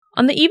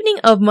On the evening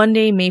of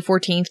Monday, May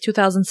 14th,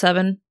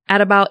 2007,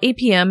 at about 8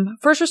 p.m.,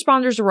 first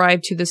responders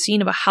arrived to the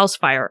scene of a house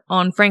fire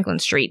on Franklin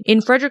Street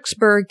in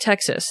Fredericksburg,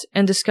 Texas,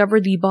 and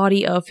discovered the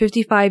body of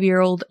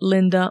 55-year-old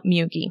Linda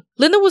Muegge.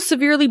 Linda was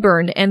severely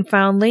burned and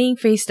found laying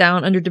face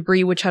down under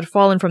debris which had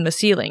fallen from the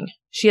ceiling.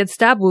 She had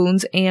stab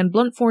wounds and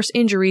blunt force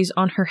injuries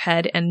on her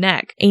head and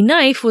neck. A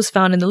knife was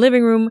found in the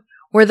living room,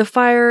 where the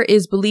fire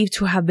is believed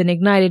to have been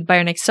ignited by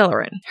an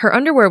accelerant. Her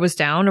underwear was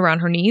down around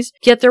her knees,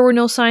 yet there were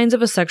no signs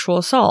of a sexual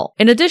assault.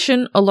 In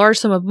addition, a large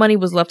sum of money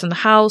was left in the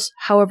house.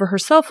 However, her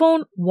cell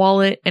phone,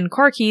 wallet, and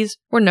car keys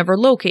were never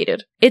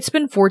located. It's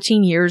been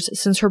 14 years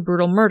since her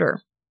brutal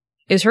murder.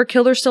 Is her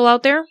killer still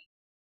out there?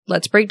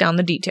 Let's break down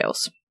the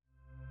details.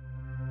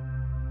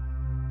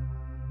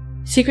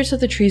 Secrets of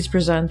the Trees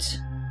presents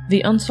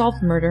The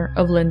Unsolved Murder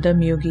of Linda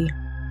Muegge.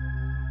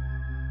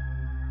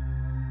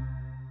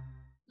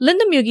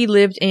 Linda Muegge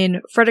lived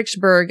in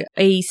Fredericksburg,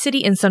 a city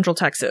in central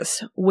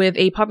Texas, with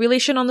a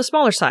population on the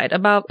smaller side,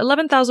 about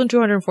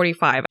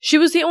 11,245. She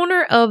was the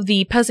owner of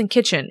the Peasant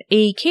Kitchen,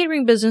 a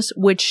catering business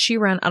which she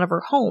ran out of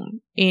her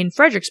home in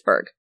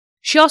Fredericksburg.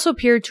 She also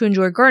appeared to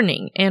enjoy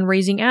gardening and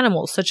raising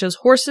animals such as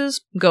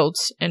horses,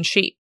 goats, and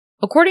sheep.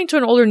 According to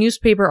an older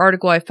newspaper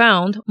article I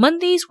found,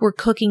 Mondays were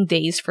cooking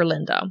days for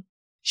Linda.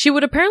 She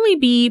would apparently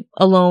be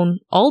alone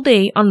all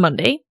day on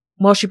Monday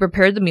while she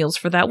prepared the meals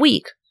for that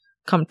week.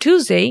 Come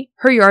Tuesday,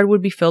 her yard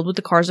would be filled with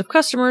the cars of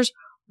customers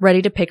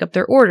ready to pick up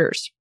their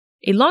orders.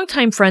 A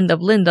longtime friend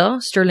of Linda,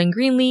 Sterling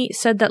Greenlee,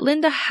 said that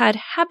Linda had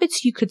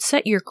habits you could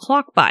set your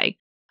clock by.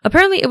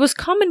 Apparently, it was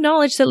common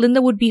knowledge that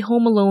Linda would be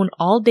home alone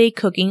all day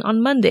cooking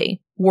on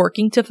Monday,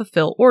 working to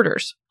fulfill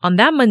orders. On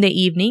that Monday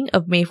evening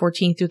of May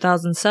 14,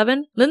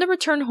 2007, Linda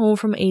returned home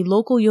from a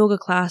local yoga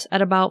class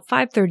at about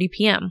 5:30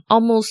 p.m.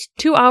 Almost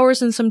 2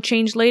 hours and some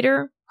change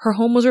later, her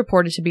home was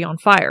reported to be on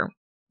fire.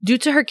 Due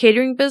to her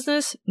catering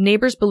business,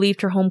 neighbors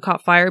believed her home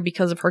caught fire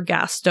because of her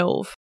gas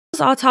stove.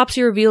 Linda's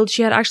autopsy revealed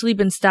she had actually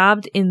been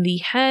stabbed in the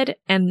head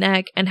and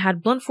neck and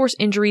had blunt force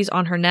injuries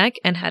on her neck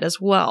and head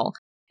as well.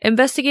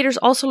 Investigators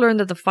also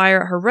learned that the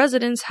fire at her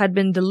residence had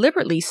been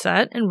deliberately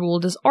set and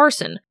ruled as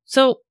arson,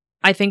 so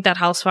I think that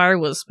house fire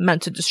was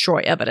meant to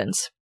destroy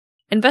evidence.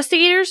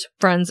 Investigators,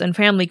 friends, and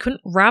family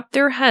couldn't wrap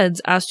their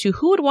heads as to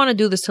who would want to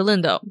do this to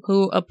Linda,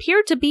 who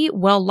appeared to be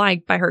well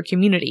liked by her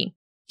community.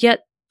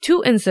 Yet,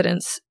 2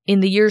 incidents in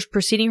the years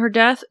preceding her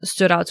death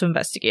stood out to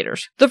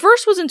investigators. The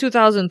first was in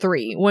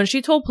 2003, when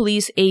she told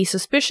police a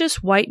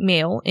suspicious white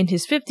male in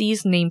his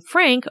 50s named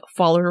Frank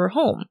followed her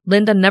home.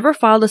 Linda never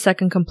filed a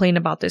second complaint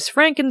about this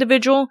Frank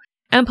individual,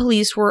 and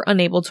police were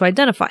unable to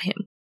identify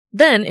him.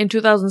 Then, in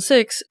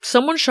 2006,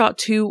 someone shot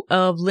 2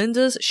 of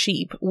Linda's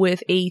sheep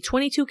with a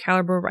 .22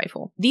 caliber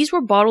rifle. These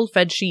were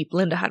bottle-fed sheep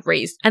Linda had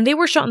raised, and they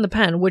were shot in the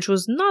pen, which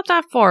was not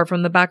that far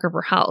from the back of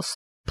her house.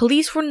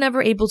 Police were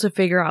never able to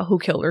figure out who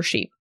killed her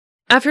sheep.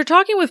 After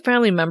talking with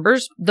family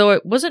members, though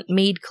it wasn't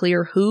made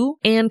clear who,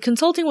 and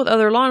consulting with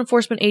other law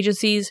enforcement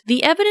agencies,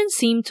 the evidence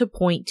seemed to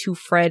point to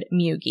Fred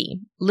Muegge,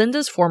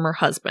 Linda's former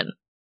husband.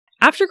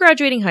 After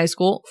graduating high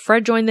school,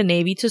 Fred joined the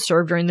Navy to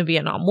serve during the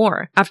Vietnam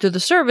War. After the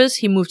service,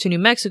 he moved to New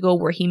Mexico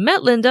where he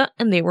met Linda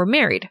and they were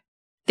married.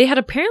 They had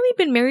apparently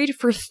been married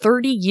for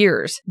 30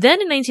 years.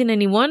 Then in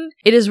 1991,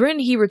 it is written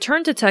he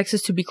returned to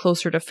Texas to be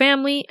closer to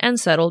family and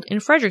settled in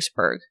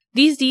Fredericksburg.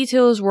 These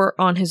details were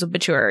on his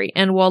obituary,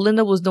 and while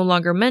Linda was no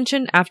longer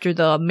mentioned after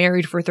the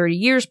married for 30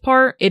 years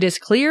part, it is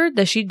clear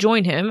that she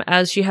joined him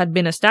as she had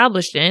been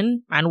established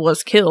in, and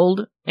was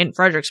killed, in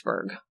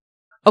Fredericksburg.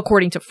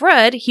 According to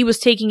Fred, he was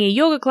taking a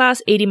yoga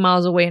class 80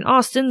 miles away in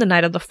Austin the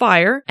night of the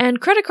fire,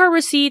 and credit card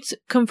receipts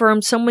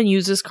confirmed someone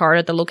used his card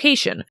at the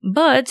location,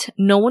 but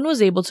no one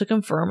was able to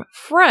confirm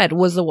Fred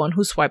was the one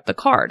who swiped the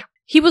card.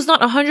 He was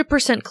not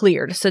 100%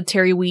 cleared, said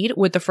Terry Weed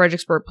with the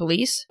Fredericksburg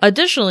police.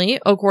 Additionally,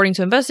 according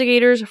to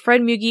investigators,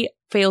 Fred Muegge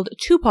failed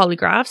 2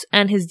 polygraphs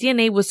and his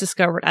DNA was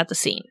discovered at the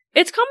scene.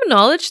 It's common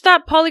knowledge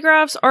that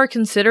polygraphs are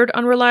considered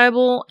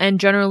unreliable and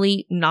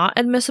generally not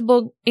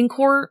admissible in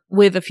court,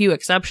 with a few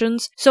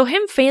exceptions. So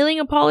him failing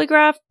a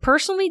polygraph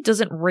personally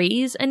doesn't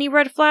raise any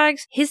red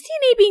flags. His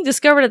DNA being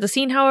discovered at the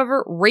scene,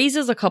 however,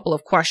 raises a couple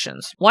of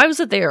questions. Why was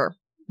it there?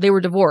 They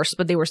were divorced,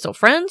 but they were still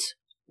friends?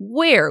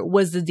 Where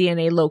was the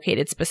DNA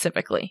located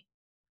specifically?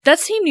 That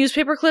same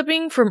newspaper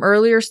clipping from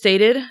earlier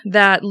stated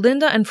that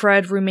Linda and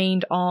Fred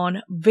remained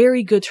on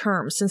very good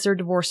terms since their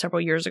divorce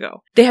several years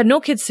ago. They had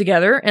no kids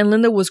together, and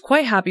Linda was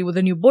quite happy with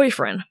a new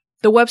boyfriend.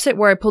 The website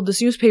where I pulled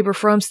this newspaper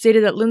from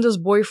stated that Linda's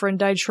boyfriend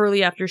died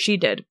shortly after she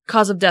did.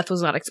 Cause of death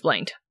was not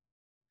explained.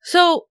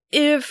 So,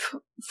 if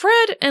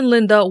Fred and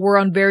Linda were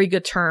on very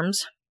good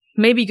terms,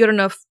 maybe good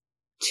enough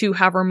to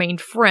have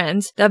remained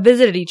friends that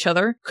visited each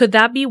other, could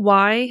that be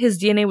why his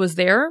DNA was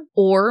there?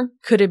 Or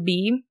could it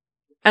be,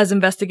 as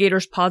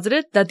investigators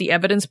posited, that the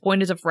evidence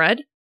pointed to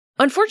Fred?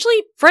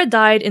 Unfortunately, Fred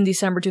died in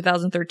December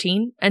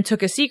 2013 and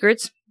took his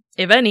secrets,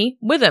 if any,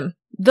 with him,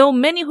 though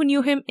many who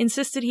knew him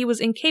insisted he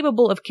was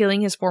incapable of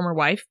killing his former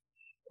wife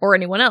or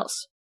anyone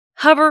else.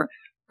 However,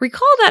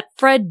 recall that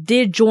Fred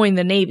did join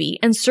the Navy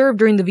and served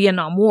during the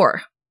Vietnam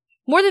War.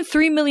 More than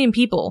 3 million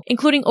people,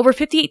 including over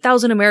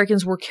 58,000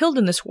 Americans, were killed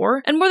in this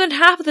war, and more than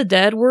half of the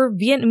dead were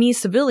Vietnamese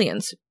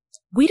civilians.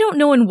 We don't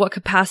know in what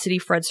capacity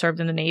Fred served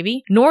in the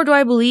Navy, nor do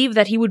I believe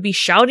that he would be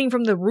shouting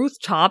from the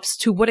rooftops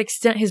to what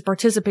extent his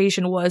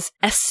participation was,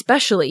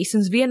 especially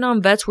since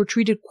Vietnam vets were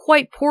treated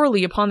quite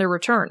poorly upon their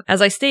return.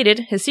 As I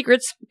stated, his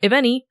secrets, if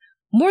any,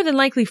 more than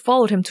likely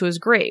followed him to his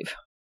grave.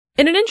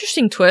 In an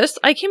interesting twist,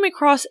 I came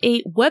across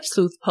a web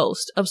sleuth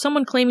post of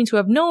someone claiming to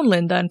have known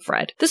Linda and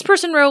Fred. This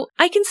person wrote,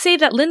 "I can say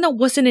that Linda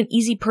wasn't an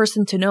easy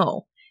person to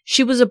know.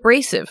 She was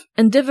abrasive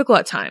and difficult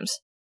at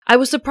times. I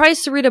was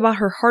surprised to read about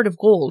her heart of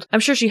gold. I'm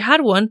sure she had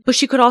one, but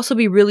she could also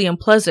be really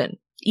unpleasant,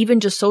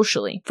 even just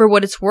socially. For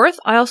what it's worth,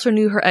 I also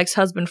knew her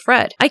ex-husband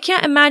Fred. I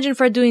can't imagine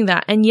Fred doing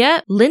that, and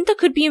yet, Linda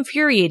could be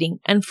infuriating,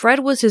 and Fred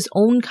was his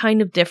own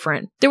kind of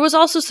different." There was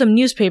also some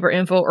newspaper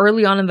info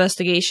early on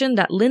investigation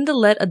that Linda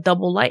led a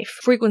double life,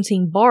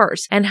 frequenting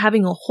bars and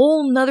having a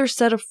whole nother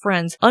set of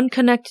friends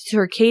unconnected to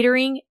her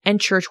catering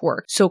and church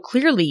work. So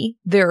clearly,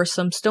 there are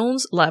some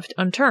stones left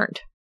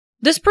unturned.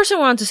 This person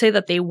went on to say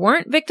that they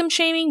weren't victim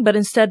shaming, but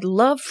instead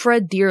loved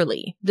Fred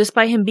dearly,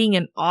 despite him being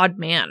an odd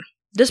man.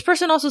 This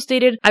person also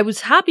stated, "I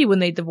was happy when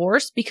they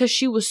divorced because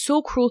she was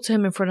so cruel to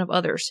him in front of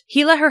others.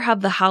 He let her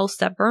have the house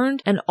that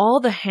burned and all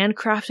the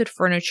handcrafted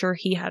furniture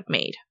he had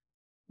made."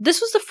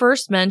 This was the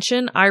first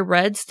mention I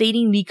read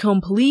stating the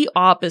complete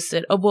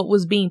opposite of what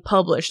was being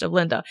published of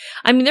Linda.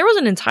 I mean, there was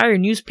an entire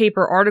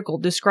newspaper article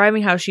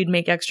describing how she'd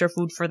make extra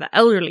food for the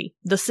elderly,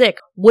 the sick,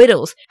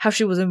 widows, how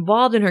she was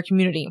involved in her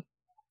community,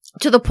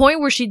 to the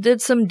point where she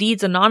did some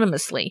deeds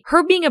anonymously.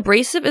 Her being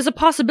abrasive is a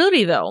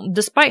possibility though,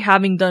 despite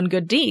having done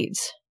good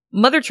deeds.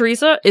 Mother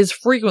Teresa is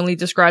frequently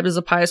described as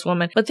a pious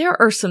woman, but there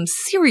are some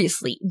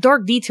seriously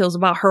dark details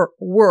about her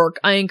work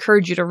I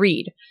encourage you to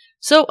read.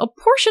 So a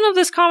portion of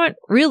this comment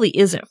really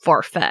isn't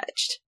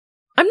far-fetched.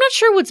 I'm not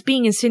sure what's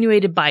being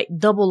insinuated by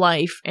double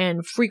life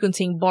and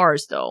frequenting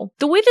bars though.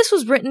 The way this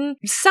was written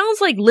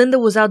sounds like Linda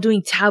was out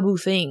doing taboo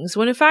things,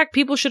 when in fact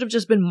people should have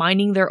just been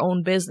minding their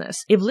own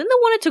business. If Linda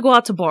wanted to go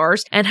out to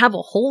bars and have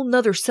a whole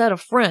nother set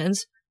of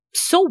friends,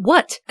 so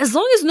what? As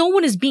long as no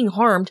one is being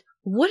harmed,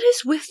 what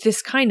is with this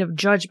kind of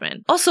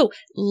judgment? Also,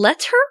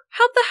 let her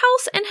have the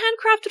house and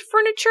handcrafted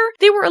furniture?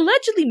 They were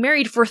allegedly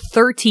married for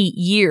 30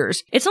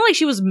 years. It's not like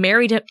she was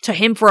married to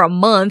him for a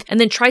month and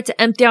then tried to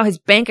empty out his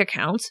bank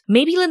accounts.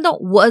 Maybe Linda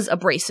was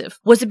abrasive.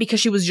 Was it because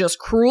she was just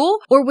cruel?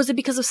 Or was it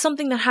because of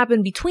something that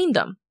happened between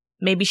them?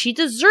 Maybe she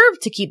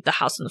deserved to keep the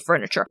house and the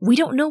furniture. We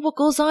don't know what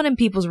goes on in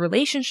people's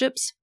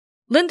relationships.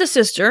 Linda's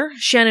sister,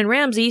 Shannon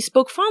Ramsey,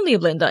 spoke fondly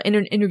of Linda in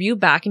an interview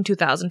back in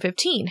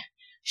 2015.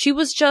 "She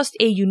was just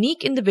a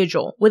unique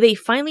individual with a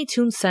finely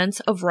tuned sense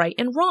of right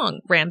and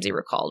wrong," Ramsey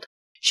recalled.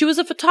 "She was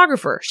a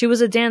photographer, she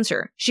was a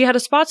dancer, she had a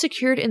spot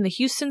secured in the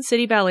Houston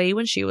City Ballet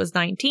when she was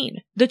 19.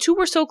 The two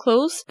were so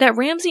close that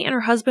Ramsey and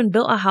her husband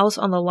built a house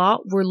on the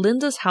lot where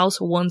Linda's house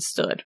once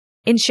stood.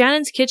 In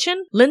Shannon's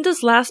kitchen,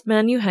 Linda's last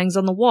menu hangs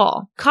on the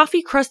wall.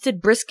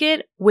 Coffee-crusted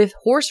brisket with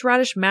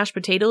horseradish mashed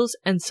potatoes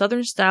and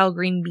Southern-style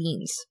green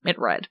beans," it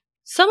read.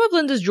 Some of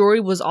Linda's jewelry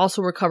was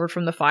also recovered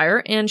from the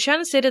fire, and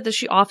Shannon stated that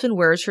she often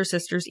wears her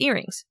sister's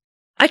earrings.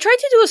 I tried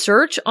to do a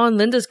search on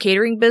Linda's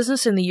catering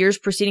business in the years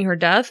preceding her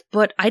death,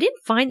 but I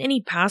didn't find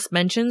any past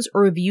mentions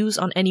or reviews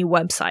on any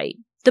website.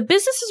 The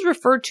business is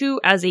referred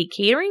to as a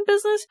catering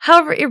business,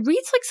 however, it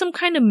reads like some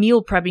kind of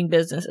meal prepping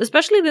business,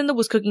 especially Linda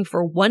was cooking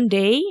for one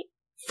day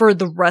for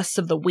the rest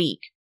of the week.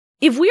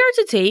 If we are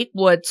to take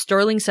what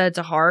Sterling said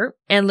to heart,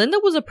 and Linda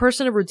was a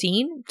person of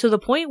routine to the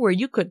point where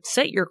you could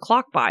set your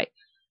clock by,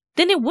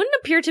 then it wouldn't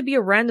appear to be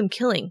a random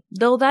killing,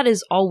 though that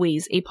is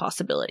always a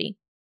possibility.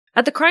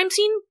 At the crime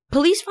scene,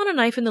 police found a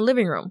knife in the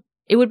living room.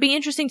 It would be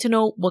interesting to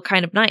know what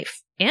kind of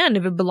knife, and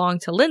if it belonged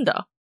to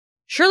Linda.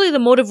 Surely the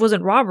motive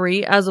wasn't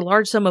robbery, as a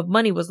large sum of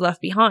money was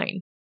left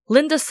behind.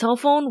 Linda's cell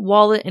phone,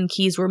 wallet, and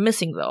keys were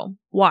missing though.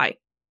 Why?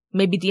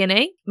 Maybe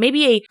DNA?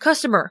 Maybe a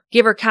customer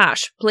gave her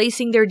cash,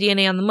 placing their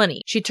DNA on the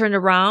money. She turned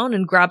around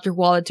and grabbed her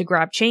wallet to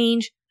grab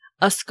change.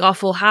 A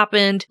scuffle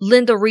happened.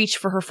 Linda reached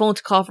for her phone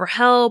to call for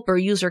help or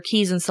use her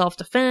keys in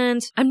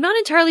self-defense. I'm not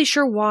entirely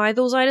sure why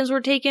those items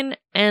were taken,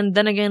 and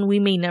then again, we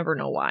may never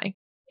know why.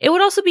 It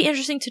would also be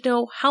interesting to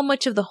know how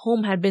much of the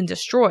home had been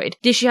destroyed.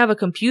 Did she have a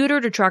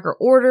computer to track her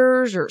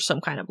orders or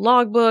some kind of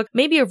logbook?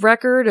 Maybe a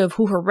record of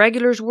who her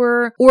regulars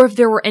were, or if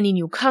there were any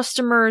new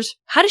customers?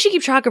 How did she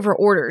keep track of her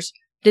orders?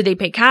 Did they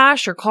pay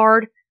cash or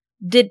card?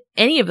 Did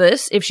any of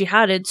this, if she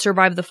had it,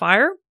 survive the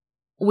fire?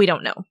 We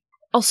don't know.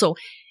 Also,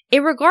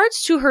 in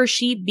regards to her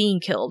sheep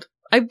being killed,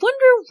 I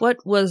wonder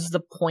what was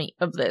the point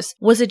of this.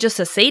 Was it just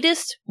a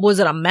sadist? Was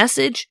it a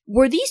message?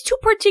 Were these two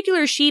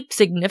particular sheep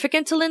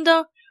significant to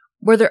Linda?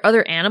 Were there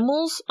other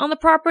animals on the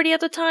property at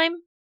the time?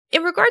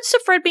 In regards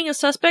to Fred being a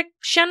suspect,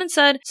 Shannon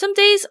said, "Some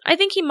days I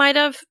think he might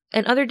have,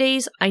 and other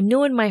days I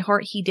know in my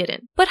heart he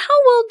didn't. But how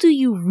well do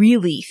you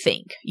really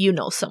think you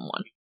know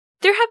someone?"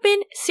 There have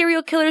been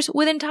serial killers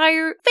with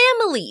entire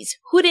families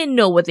who didn't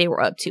know what they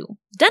were up to.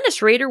 Dennis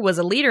Rader was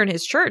a leader in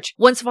his church,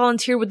 once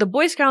volunteered with the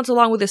Boy Scouts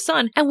along with his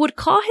son, and would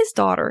call his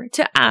daughter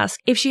to ask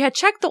if she had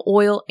checked the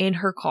oil in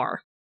her car.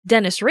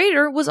 Dennis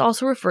Rader was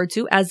also referred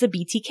to as the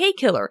BTK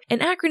killer, an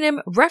acronym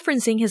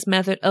referencing his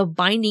method of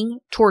binding,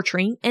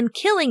 torturing, and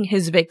killing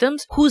his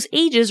victims whose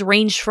ages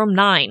ranged from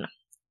 9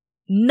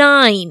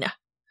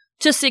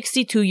 to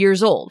 62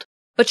 years old.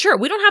 But sure,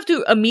 we don't have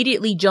to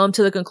immediately jump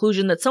to the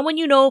conclusion that someone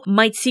you know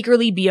might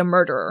secretly be a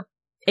murderer.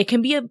 It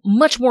can be a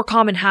much more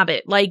common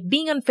habit, like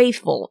being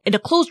unfaithful in a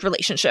closed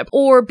relationship,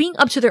 or being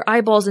up to their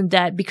eyeballs in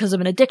debt because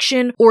of an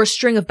addiction or a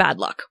string of bad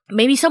luck.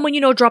 Maybe someone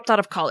you know dropped out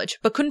of college,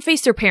 but couldn't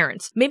face their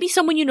parents. Maybe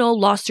someone you know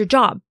lost their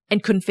job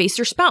and couldn't face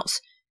their spouse.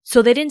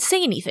 So they didn't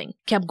say anything,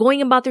 kept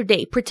going about their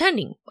day,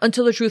 pretending,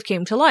 until the truth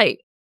came to light.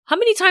 How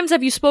many times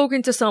have you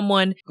spoken to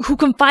someone who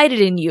confided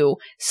in you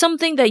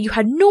something that you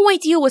had no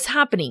idea was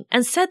happening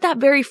and said that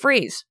very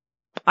phrase?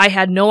 I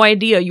had no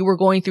idea you were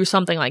going through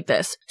something like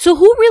this. So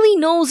who really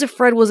knows if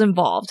Fred was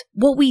involved?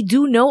 What we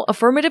do know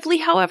affirmatively,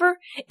 however,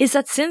 is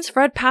that since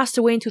Fred passed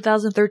away in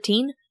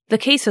 2013, the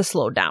case has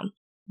slowed down.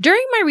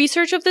 During my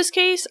research of this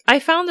case, I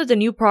found that the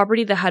new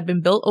property that had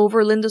been built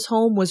over Linda's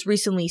home was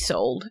recently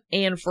sold,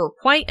 and for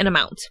quite an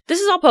amount.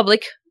 This is all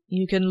public.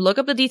 You can look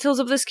up the details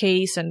of this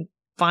case and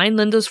find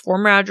Linda's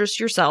former address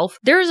yourself.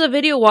 There is a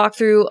video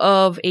walkthrough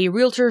of a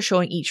realtor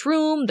showing each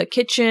room, the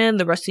kitchen,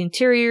 the rest of the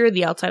interior,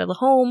 the outside of the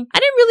home. I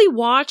didn't really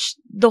watch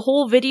the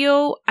whole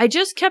video. I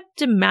just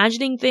kept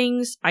imagining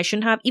things I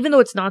shouldn't have, even though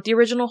it's not the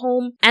original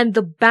home. And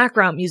the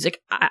background music,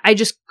 I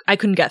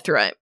couldn't get through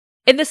it.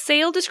 In the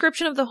sale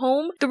description of the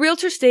home, the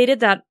realtor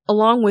stated that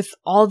along with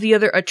all the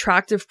other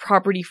attractive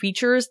property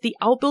features, the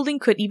outbuilding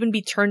could even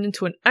be turned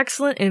into an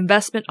excellent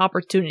investment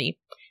opportunity,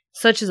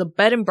 such as a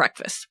bed and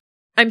breakfast.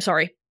 I'm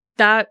sorry.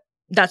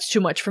 That's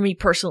too much for me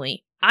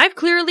personally. I've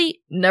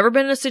clearly never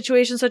been in a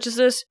situation such as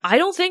this. I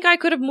don't think I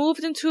could have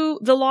moved into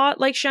the lot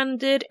like Shannon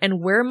did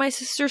and wear my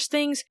sister's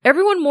things.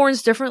 Everyone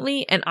mourns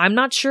differently, and I'm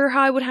not sure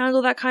how I would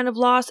handle that kind of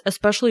loss,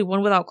 especially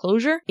one without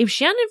closure. If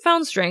Shannon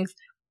found strength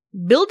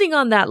building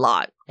on that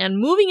lot and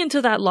moving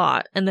into that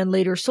lot and then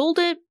later sold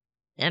it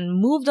and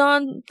moved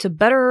on to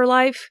better her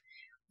life,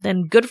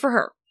 then good for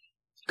her.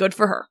 Good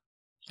for her.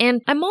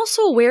 And I'm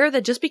also aware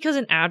that just because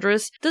an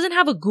address doesn't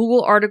have a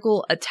Google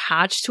article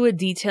attached to it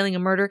detailing a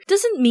murder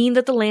doesn't mean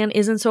that the land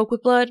isn't soaked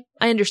with blood.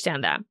 I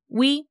understand that.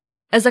 We,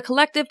 as a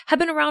collective, have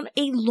been around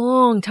a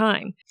long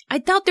time. I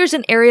doubt there's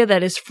an area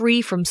that is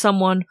free from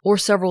someone or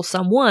several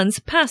someone's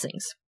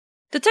passings.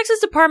 The Texas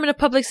Department of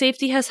Public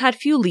Safety has had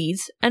few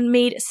leads and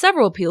made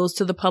several appeals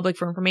to the public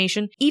for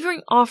information,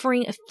 even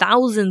offering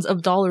thousands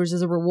of dollars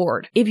as a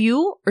reward. If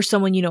you or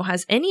someone you know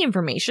has any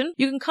information,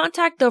 you can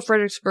contact the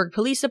Fredericksburg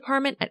Police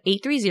Department at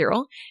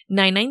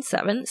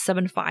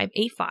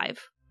 830-997-7585.